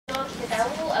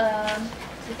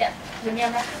benda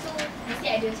yang berlaku tu mesti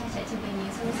ada cacat macam ni.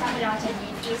 So sama lah macam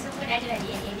DNA, so pun ada lah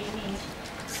DNA damage.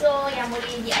 So yang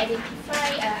boleh di-identify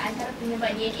antara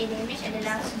penyebab DNA damage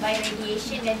adalah by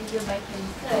radiation dan juga by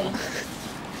chemical.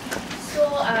 So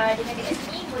dengan dekat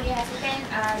sini boleh hasilkan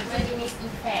dua jenis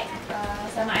efek,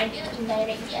 sama ada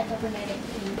indirectly ataupun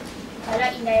directly. Kalau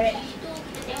indirectly tu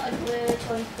kita tengok dua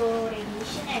contoh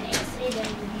radiation kan, X-ray dan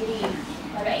UV ray.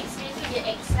 Kalau X-ray tu dia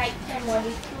excitekan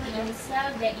molekul in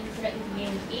cell that interact with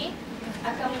DNA,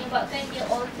 akan menyebabkan dia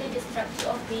alter the structure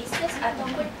of bases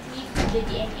ataupun cleave the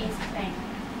DNA strand.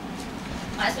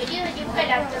 Maksudnya dia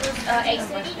bukanlah terus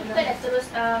X-ray ni bukanlah terus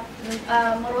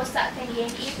merosakkan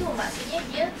DNA tu. Maksudnya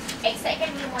dia excitekan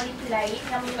dua molekul lain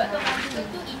yang menyebabkan molekul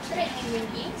tu interact dengan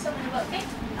DNA, so menyebabkan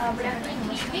berlaku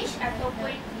cleavage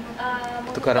ataupun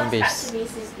tukaran base.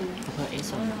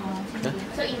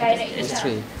 So indirectly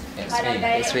X-ray. Kalau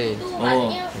direct tu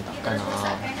maksudnya dia takkan terus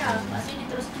rosakkan lah. Maksudnya dia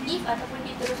terus cleave ataupun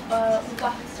dia terus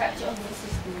ubah structure of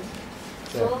bases tu.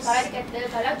 So kalau dia kata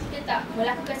kalau kita tak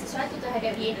melakukan sesuatu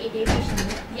terhadap DNA damage ni,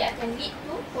 dia akan lead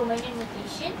to permanent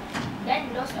mutation dan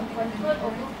loss of control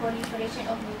over proliferation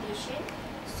of mutation.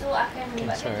 So akan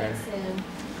menyebabkan cancer.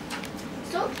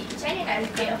 So macam mana nak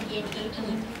repair of DNA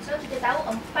ni? So kita tahu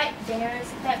 4 general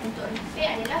step untuk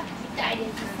repair adalah kita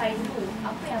identify dulu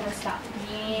apa yang rosak.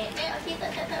 Okay,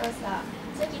 tak rosak.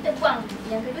 So kita buang.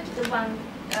 Yang kedua kita buang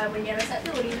benda yang rosak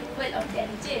tu, removal of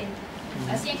damage.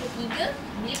 Lepas yang ketiga,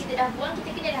 bila kita dah buang,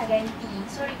 kita kenalah ganti.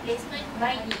 So replacement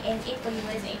by DNA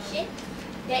polymerase action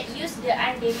that use the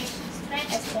undamaged strand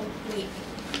as template.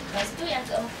 Lepas tu yang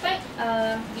keempat,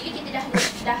 bila kita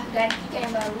dah gantikan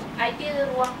yang baru, ada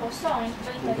ruang kosong yang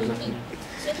kita panggil ini.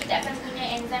 So kita akan guna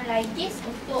enzim ligase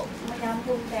untuk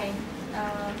menyambungkan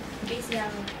base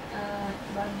yang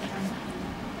baru pertama.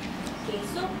 Okay,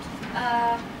 so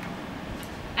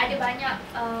ada banyak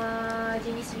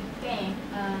jenis repair.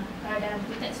 Kalau dalam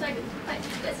buku so ada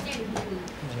 4, kat sini ada 2.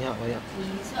 Banyak.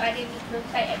 Okay, so ada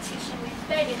nucleotide excision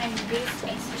repair dengan base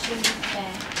excision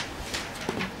repair.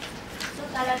 So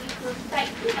kalau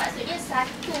nucleotide tu maksudnya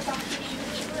satu functioning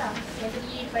unit tu lah, yang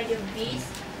terdiri daripada base,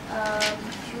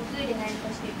 sugar dengan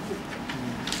phosphate group.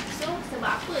 So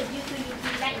sebab apa? Due to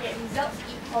nucleotide that results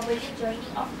in covalent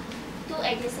joining of two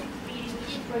adjacent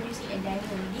producing a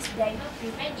dimer. This dimer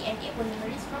prevent the DNA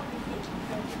polymerase from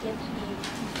replicating the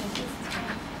DNA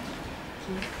strand.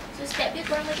 Okay. So step dia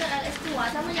korang macam LS2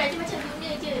 sama je, dia macam guna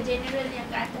je general yang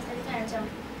kat atas tadi kan, macam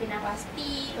kena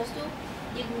pasti, lepas tu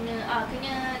dia guna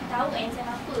kena tahu enzim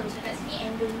apa. So kat sini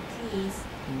endonuclease.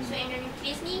 So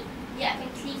endonuclease ni dia akan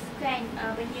cleave-kan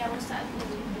benda yang rosak tu,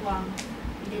 buang.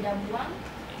 Bila dah buang,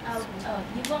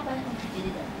 dia buang pasal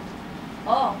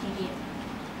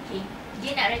okay.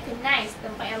 Dia nak recognize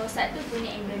tempat yang rosak tu guna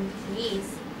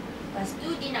endonuclease. Lepas tu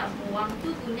dia nak buang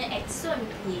tu guna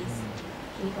exonuclease.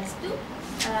 Okay, lepas tu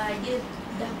dia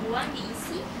dah buang, dia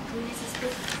isi guna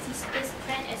sister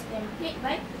strand as template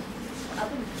by apa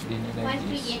ni? 1,3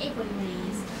 DNA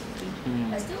polymerase. Okay.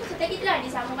 Lepas tu tadi tu lah dia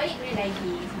sama balik guna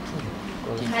ligase.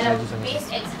 Kalau base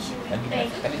excision repair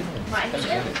ni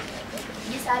maknanya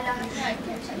dia salah nak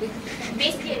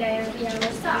base dia lah yang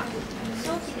rosak.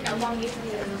 So kita nak buang base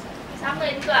dia. Sama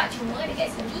juga, cuma dekat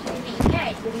sini kena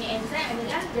ingat dia punya enzim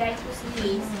adalah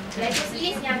glycosylase.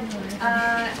 Glycosylase yang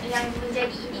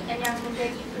menjadi ini yang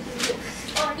menjadi petunjuk.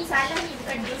 Oh ni salah ni,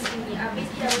 bukan base ni.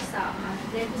 Base dia dah rosak.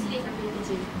 Glycosylase yang boleh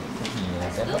kerja.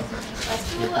 Lepas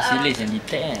tu glycosylase yang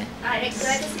detect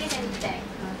glycosylase yang detect.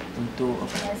 Untuk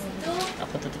Lepas tu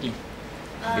apa tu tadi?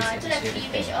 itulah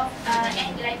cleavage of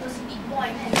glycosidic bond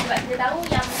kan. Sebab kita tahu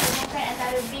yang menghubungkan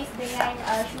antara base dengan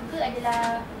sugar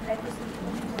adalah glycosidic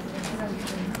bond.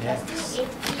 Lepas tu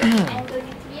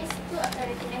endonuclease tu akan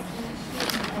recognize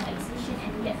initiate excision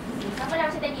and death. Sama lah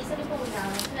macam tadi, so dia pun guna.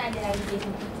 So ada lagi base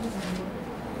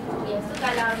okay, so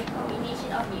kalau recombination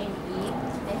of DNA,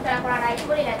 dan kalau korang raya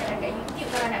boleh lah tengok kat YouTube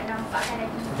kalau nak nampakkan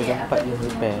nanti apa view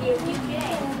kan.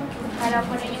 Kalau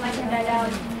kononnya macam dalam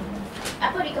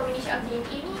apa recombination of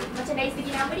DNA ni, macam dari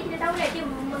segi nama dia kita tahu lah dia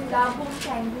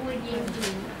menggabungkan dua DNA.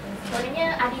 Kononnya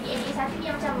ada DNA satu ni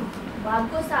yang macam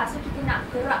bagus lah, so kita nak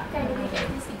gerakkan DNA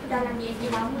karakteristik tu dalam DNA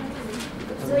lama tu.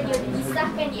 So dia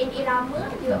pisahkan DNA lama,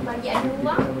 dia bagi ada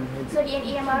ruang, so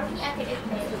DNA yang baru ni akan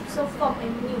attack, so form a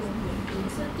new.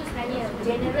 So tu sebenarnya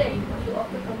general view of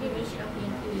the combination of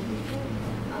DNA.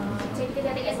 Macam kita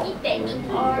kata kat sini, technique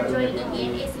or joining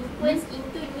DNA sequence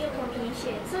into new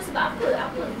combination. So sebab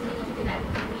apa gunanya kita nak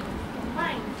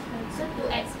combine? So to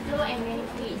explore and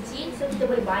manipulate gene, so kita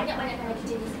boleh banyak-banyakkan lagi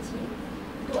jenis gene.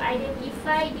 To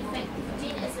identify defective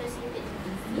gene associated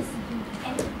with disease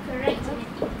and correct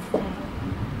genetic design.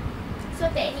 So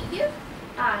teknik dia,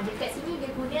 dekat sini dia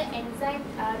guna enzim enzyme,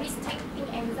 restricting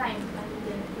enzyme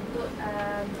untuk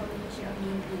combination of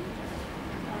DNA.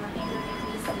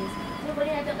 Endonucleases. So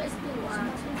boleh nak tengok kat situ.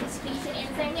 Restriction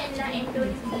enzyme ni adalah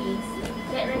endonuclease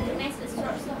that recognize a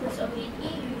short sequence of DNA,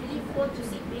 usually 4 to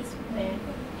 6 base pair,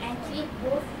 and cleave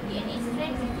both DNA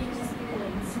strand within the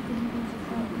sequence.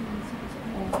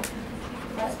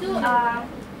 Lepas tu,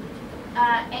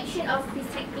 action of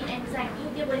restricting enzyme ni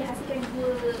dia boleh hasilkan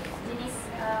dua jenis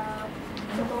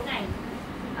potongan,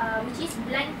 which is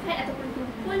blunt cut ataupun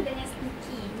tumpul, dengan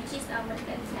sticky, which is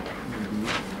melekat lisan.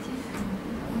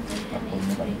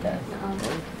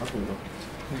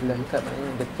 Blunt cut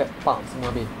maknanya dekat part semua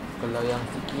habis. Kalau yang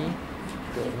sticky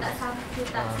Dia tak sama, dia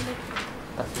tak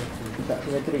tak simetri. Tak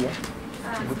simetri ya.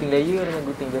 Gunting layer dengan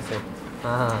gunting biasa.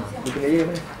 Gunting layer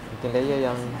mana? Gunting layer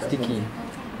yang sticky.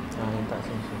 Yang tak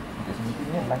simetri. Tak simetri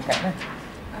ni langkat lah.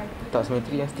 Tak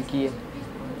simetri yang sticky je.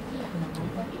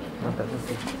 Tak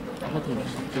simetri. Apa tu?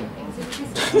 Tu.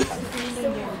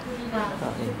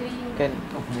 Kan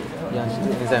yang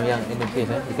enzyme yang endonuclease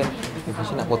dia kan dia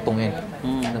macam nak potong kan.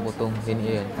 Nak potong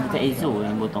DNA kan. Bukan Ezo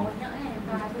yang potong.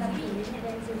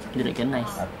 Dia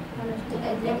recognize.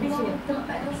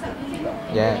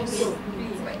 Yes.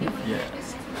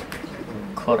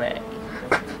 Correct.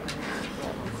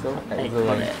 So exo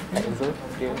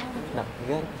dia nak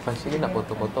function dia nak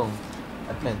potong-potong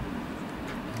kan.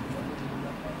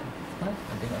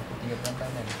 Tengok aku 3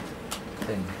 pelan-pelan.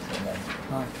 Turn.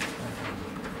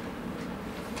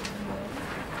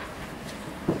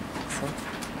 So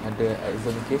ada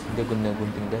exonuclease dia guna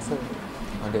gunting biasa.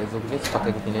 Ada exonuclease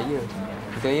pakai gunting layer.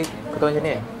 Gunting layer kau tahu macam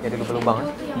ni kan? Dia ada lubang-lubang kan?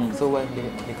 So when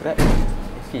dia crack,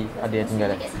 ada yang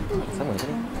tinggal kan? Sama macam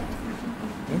ni.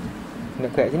 Kena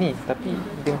crack macam ni, tapi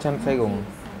dia macam sarung.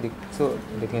 So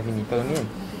dia tinggal sini. Kalau ni kan,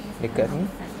 dekat sini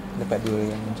dapat dua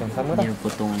yang macam sama lah. Dia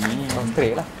potong ni.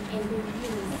 Straight lah.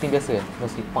 Gunting biasa kan?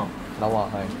 Mesti pump, lawa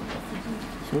kan?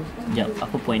 So, sekejap.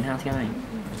 Apa point hang sekarang ni?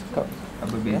 Kau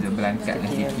Apa beza blunt cut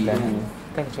dengan sticky tu?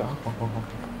 kan macam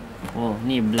Oh,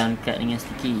 ni blunt cut dengan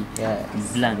sticky. Yes.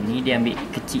 Blunt ni dia ambil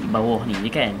kecil bawah ni je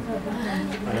kan?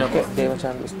 Dekat dia macam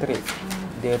ambil straight.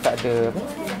 Dia tak ada apa?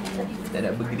 Tak ada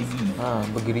bergerigi.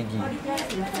 Bergerigi.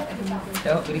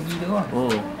 Tengok gerigi tu lah.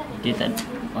 Oh, dia tak.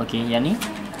 Okey, yang ni?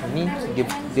 Ini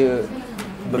dia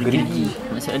bergerigi.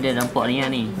 Maksudnya dia nampak ni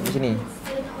ni. Macam ni.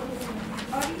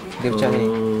 Dia macam ni.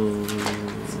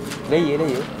 Layer.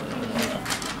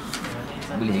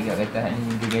 Boleh juga kata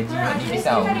ni dia gaji mak ni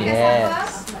pisau. Boleh.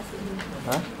 Yes.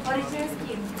 Original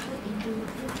skin.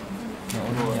 Nak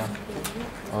urut ya.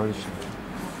 Original.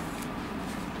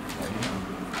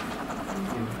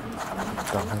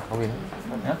 Jangan kahwin.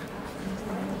 Ha?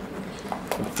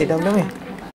 Dah